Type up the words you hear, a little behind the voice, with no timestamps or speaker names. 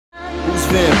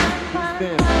I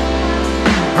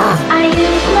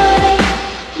use money,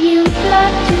 use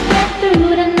blood to get through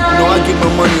the night. You know, I get my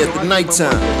money at the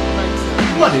nighttime.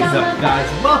 What is up, guys?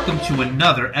 Welcome to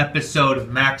another episode of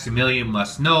Maximilian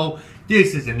Must Know.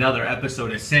 This is another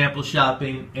episode of Sample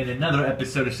Shopping, and another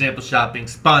episode of Sample Shopping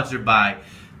sponsored by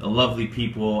the lovely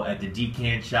people at the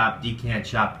Decant Shop,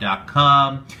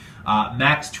 decantshop.com.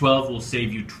 Max 12 will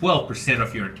save you 12%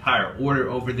 off your entire order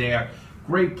over there.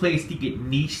 Great place to get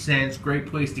niche scents, great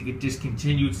place to get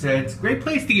discontinued scents, great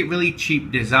place to get really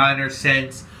cheap designer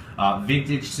scents,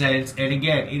 vintage scents, and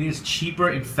again, it is cheaper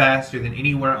and faster than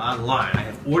anywhere online. I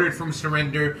have ordered from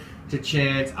Surrender to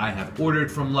Chance, I have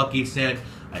ordered from Lucky Scent,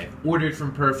 I have ordered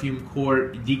from Perfume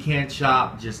Court. Decant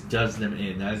Shop just does them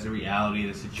in. That is the reality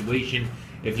of the situation.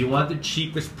 If you want the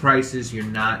cheapest prices, you're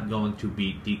not going to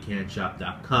beat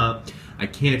decantshop.com. I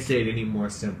can't say it any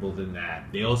more simple than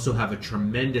that. They also have a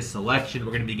tremendous selection.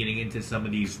 We're going to be getting into some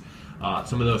of these,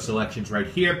 some of those selections right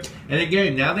here. And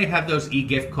again, now they have those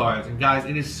e-gift cards. And guys,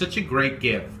 it is such a great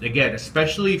gift. Again,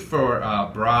 especially for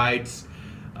bridesmaids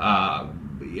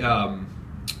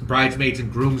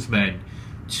and groomsmen,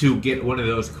 to get one of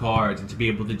those cards and to be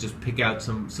able to just pick out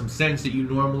some scents that you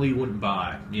normally wouldn't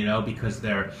buy, you know, because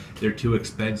they're too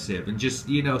expensive, and just,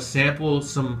 you know, sample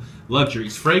some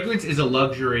luxuries. Fragrance is a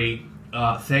luxury,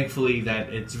 thankfully,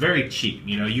 that it's very cheap.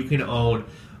 You know, you can own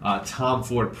a Tom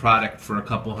Ford product for a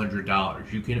couple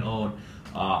 $100. You can own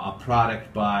a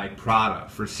product by Prada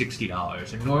for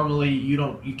 $60, and normally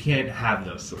you can't have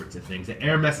those sorts of things. The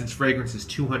Hermès fragrance is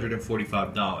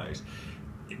 $245.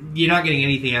 You're not getting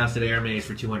anything else at Hermès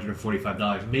for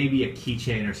 $245. Maybe a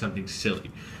keychain or something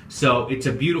silly. So it's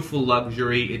a beautiful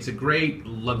luxury. It's a great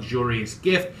luxurious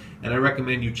gift, and I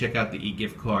recommend you check out the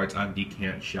e-gift cards on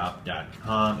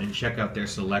decantshop.com and check out their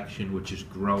selection, which is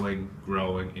growing,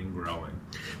 growing, and growing.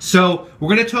 So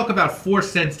we're going to talk about 4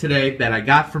 scents today that I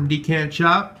got from Decant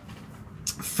Shop.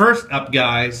 First up,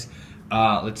 guys,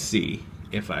 let's see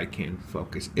if I can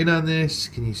focus in on this.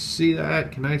 Can you see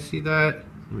that? Can I see that?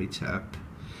 Let me tap.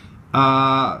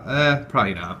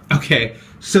 Probably not. Okay,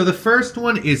 so the first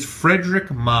one is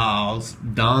Frederic Malle's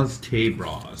Dans tes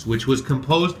Bras, which was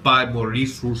composed by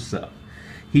Maurice Roussel.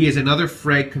 He is another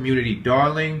Freg community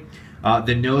darling,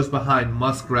 the nose behind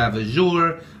Musk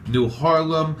Ravageur, New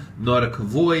Harlem, Nautica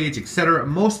Voyage, etc.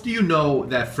 Most of you know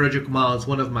that Frederic Malle is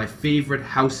one of my favorite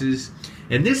houses,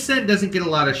 and this scent doesn't get a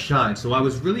lot of shine, so I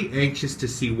was really anxious to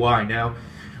see why. Now,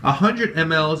 100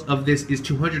 mLs of this is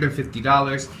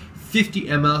 $250. 50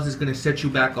 mLs is going to set you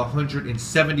back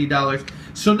 $170.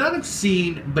 So not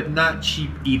obscene, but not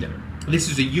cheap either. This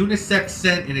is a unisex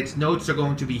scent, and its notes are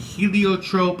going to be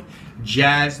heliotrope,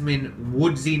 jasmine,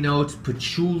 woodsy notes,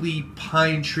 patchouli,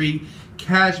 pine tree,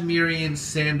 cashmere,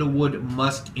 sandalwood,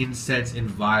 musk, incense, and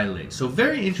violet. So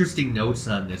very interesting notes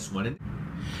on this one.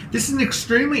 This is an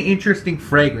extremely interesting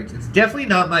fragrance. It's definitely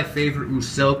not my favorite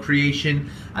Roussel creation.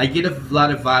 I get a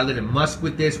lot of violet and musk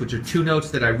with this, which are 2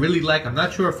 notes that I really like. I'm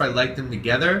not sure if I like them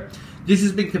together. This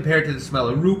has been compared to the smell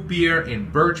of root beer and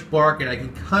birch bark, and I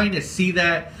can kind of see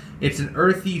that. It's an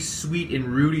earthy, sweet, and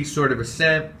rooty sort of a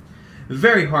scent.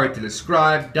 Very hard to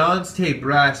describe. Dans tes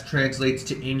Bras translates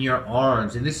to in your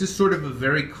arms, and this is sort of a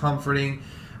very comforting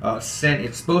scent.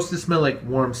 It's supposed to smell like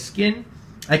warm skin.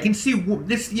 I can see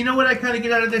this, you know what I kind of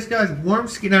get out of this, guys? Warm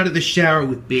skin out of the shower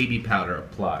with baby powder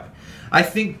applied. I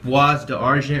think Bois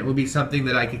d'Argent would be something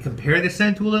that I could compare the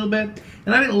scent to a little bit,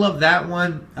 and I didn't love that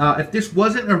one. If this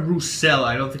wasn't a Roussel,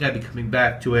 I don't think I'd be coming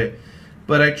back to it,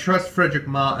 but I trust Frederic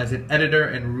Malle as an editor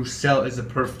and Roussel as a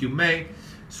perfumer,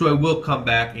 so I will come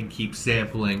back and keep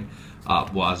sampling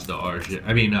Bois d'Argent,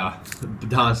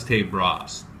 Dans tes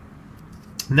Bras.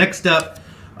 Next up,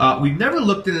 we've never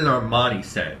looked at an Armani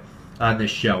scent on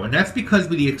this show, and that's because,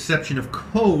 with the exception of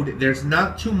Code, there's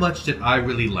not too much that I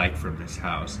really like from this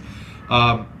house,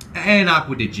 and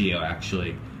Acqua di Gio,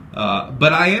 actually,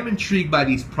 but I am intrigued by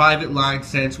these private line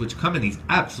scents, which come in these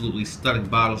absolutely stunning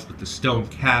bottles with the stone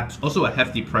caps. Also a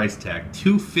hefty price tag,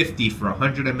 $250 for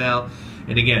 100 ml,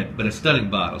 and again, but a stunning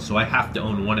bottle, so I have to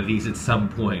own one of these at some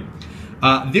point.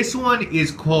 This one is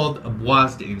called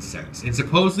Bois d'Incense, and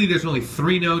supposedly there's only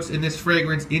 3 notes in this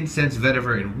fragrance: incense,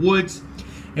 vetiver, and woods.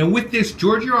 And with this,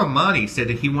 Giorgio Armani said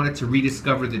that he wanted to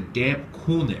rediscover the damp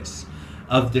coolness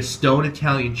of the stone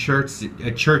Italian churches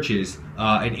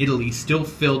in Italy, still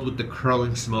filled with the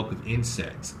curling smoke of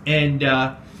incense. And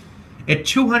at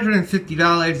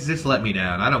 $250, this let me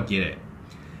down. I don't get it.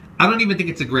 I don't even think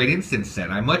it's a great incense scent.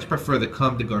 I much prefer the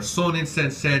Comme des Garçons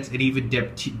incense scents, and even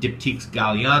Diptyque's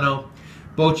Galliano,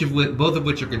 both of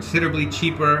which are considerably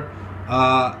cheaper.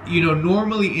 You know,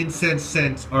 normally incense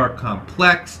scents are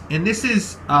complex, and this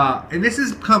is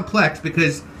complex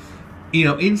because you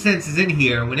know, incense is in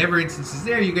here. Whenever incense is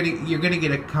there, you're gonna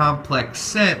get a complex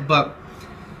scent, but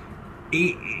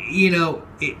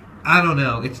I don't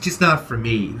know. It's just not for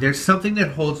me. There's something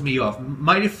that holds me off.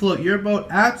 Might it float your boat?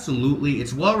 Absolutely.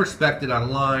 It's well respected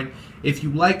online. If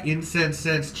you like incense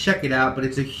scents, check it out. But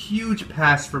it's a huge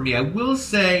pass for me. I will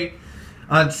say,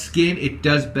 on skin, it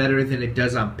does better than it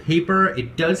does on paper.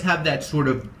 It does have that sort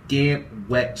of damp,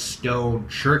 wet stone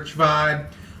church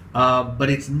vibe. But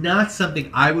it's not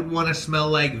something I would want to smell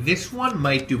like. This one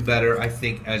might do better, I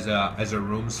think, as a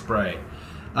room spray.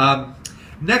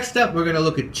 Next up, we're going to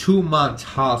look at two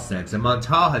Montale scents. And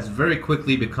Montale has very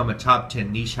quickly become a top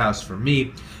 10 niche house for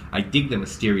me. I dig the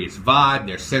mysterious vibe.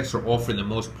 Their scents are all for the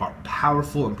most part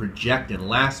powerful and project and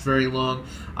last very long.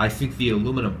 I think the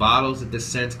aluminum bottles that the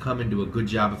scents come in do a good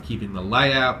job of keeping the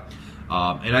light out.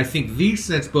 And I think these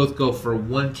scents both go for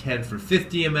 $110 for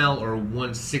 50 ml or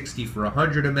 $160 for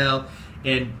 100 ml.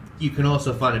 And you can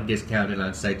also find them discounted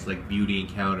on sites like Beauty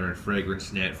Encounter and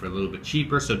Fragrance Net for a little bit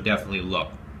cheaper, so definitely look.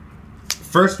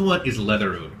 First one is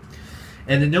Leather Oud.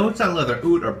 And the notes on Leather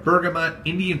Oud are bergamot,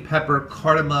 Indian pepper,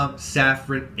 cardamom,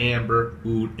 saffron, amber,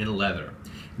 oud, and leather.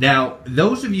 Now,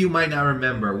 those of you might not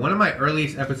remember, one of my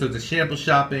earliest episodes of sample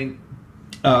shopping,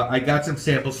 I got some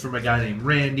samples from a guy named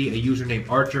Randy, a user named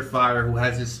Archerfire, who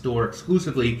has his store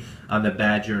exclusively on the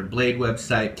Badger and Blade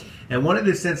website. And one of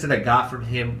the scents that I got from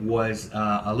him was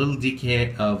a little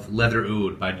decant of Leather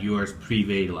Oud by Dior's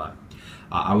Prive line.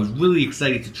 I was really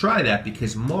excited to try that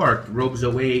because Mark, Robes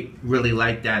 08, really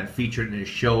liked that and featured in his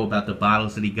show about the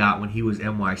bottles that he got when he was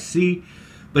NYC.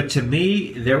 But to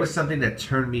me, there was something that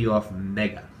turned me off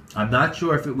mega. I'm not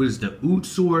sure if it was the oud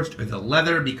sourced or the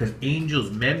leather, because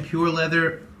Angel's Men Pure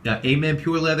Leather, Amen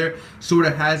Pure Leather, sort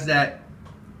of has that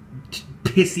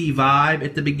pissy vibe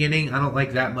at the beginning. I don't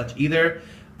like that much either.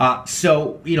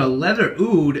 So, you know, Leather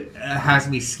Oud has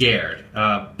me scared.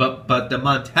 But the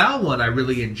Montale one I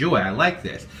really enjoy. I like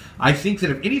this. I think that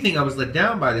if anything, I was let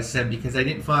down by this scent because I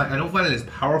don't find it as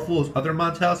powerful as other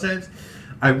Montale scents.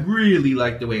 I really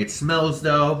like the way it smells,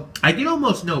 though. I get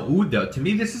almost no oud, though. To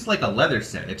me, this is like a leather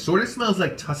scent. It sort of smells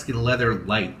like Tuscan leather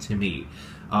light to me.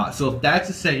 So if that's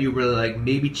a scent you really like,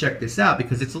 maybe check this out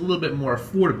because it's a little bit more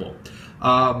affordable.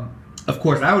 Of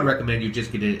course, I would recommend you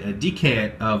just get a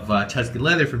decant of Tuscan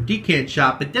leather from Decant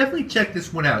Shop, but definitely check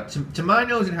this one out. To my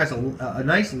nose, it has a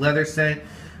nice leather scent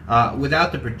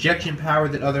without the projection power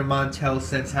that other Montale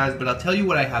scents has, but I'll tell you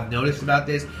what I have noticed about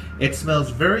this. It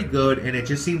smells very good, and it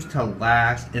just seems to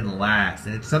last and last.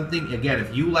 And it's something, again,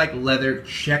 if you like leather,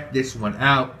 check this one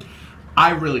out. I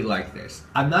really like this.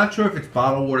 I'm not sure if it's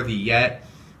bottle worthy yet.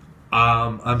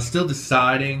 I'm still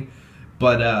deciding.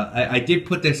 But I did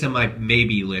put this in my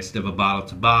maybe list of a bottle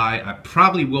to buy. I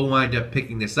probably will wind up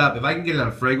picking this up. If I can get it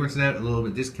on Fragrance Net, a little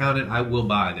bit discounted, I will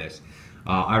buy this.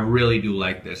 I really do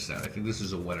like this scent. I think this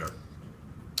is a winner.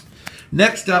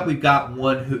 Next up, we've got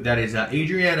one that is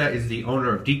Adriana is the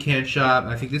owner of Decant Shop.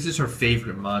 I think this is her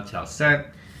favorite Montale scent.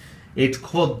 It's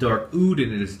called Dark Oud,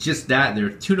 and it is just that. There are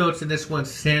two notes in this one,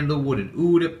 sandalwood and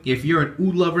oud. If you're an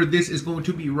oud lover, this is going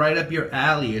to be right up your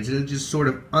alley. It's just sort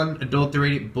of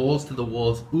unadulterated, balls to the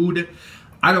walls oud.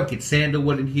 I don't get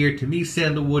sandalwood in here. To me,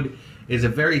 sandalwood is a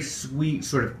very sweet,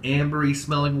 sort of ambery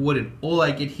smelling wood, and all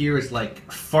I get here is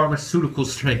like pharmaceutical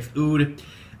strength oud.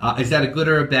 Is that a good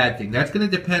or a bad thing? That's going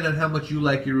to depend on how much you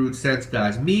like your oud scents,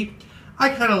 guys. Me, I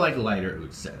kind of like lighter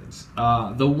oud scents.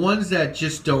 The ones that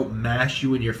just don't mash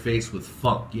you in your face with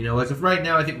funk. You know, as of right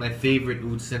now, I think my favorite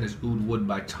oud scent is Oud Wood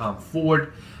by Tom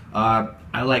Ford.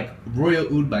 I like Royal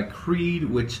Oud by Creed,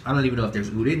 which I don't even know if there's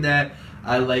oud in that.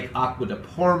 I like Aqua de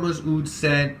Parma's oud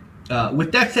scent.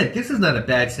 With that said, this is not a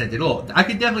bad scent at all. I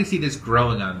could definitely see this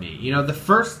growing on me. You know, the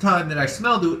first time that I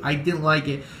smelled oud, I didn't like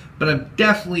it. But I'm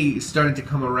definitely starting to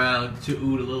come around to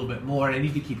oud a little bit more, and I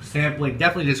need to keep sampling.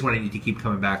 Definitely this one I need to keep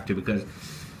coming back to because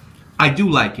I do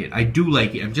like it. I do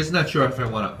like it. I'm just not sure if I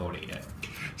want to own it yet.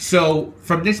 So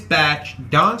from this batch,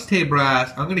 Don's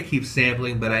Brass, I'm going to keep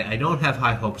sampling, but I don't have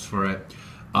high hopes for it.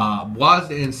 Bois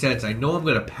the Incense, I know I'm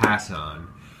going to pass on.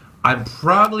 I'm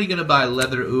probably going to buy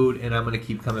Leather Oud, and I'm going to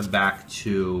keep coming back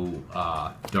to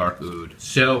Dark Oud.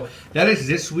 So that is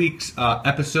this week's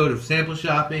episode of Sample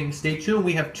Shopping. Stay tuned.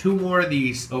 We have 2 more of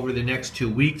these over the next 2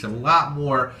 weeks. A lot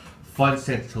more fun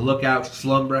scents to look out.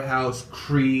 Slumber House,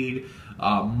 Creed,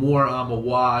 more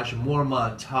Amouage, more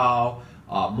Montale,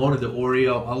 Mona de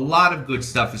Oreo. A lot of good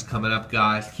stuff is coming up,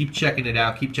 guys. Keep checking it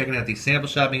out. Keep checking out these Sample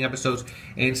Shopping episodes.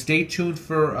 And stay tuned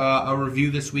for a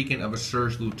review this weekend of a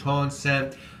Serge Lutens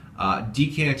scent.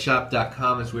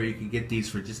 Decantshop.com is where you can get these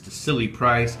for just a silly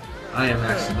price. I am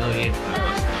Maximilian.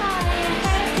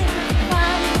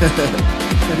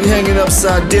 We hanging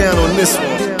upside down on this one.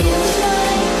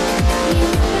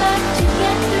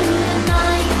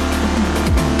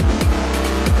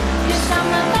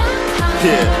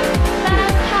 Yeah,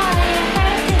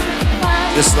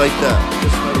 just like that.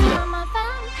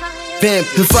 Vamp.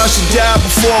 If I should die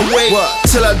before I wait,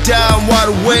 till I die I'm wide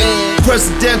awake.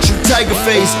 Presidential tiger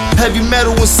face, heavy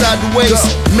metal inside the waist.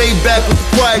 Made back with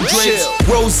the quiet grapes.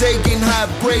 Rose getting high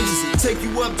grades, take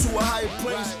you up to a higher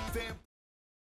place.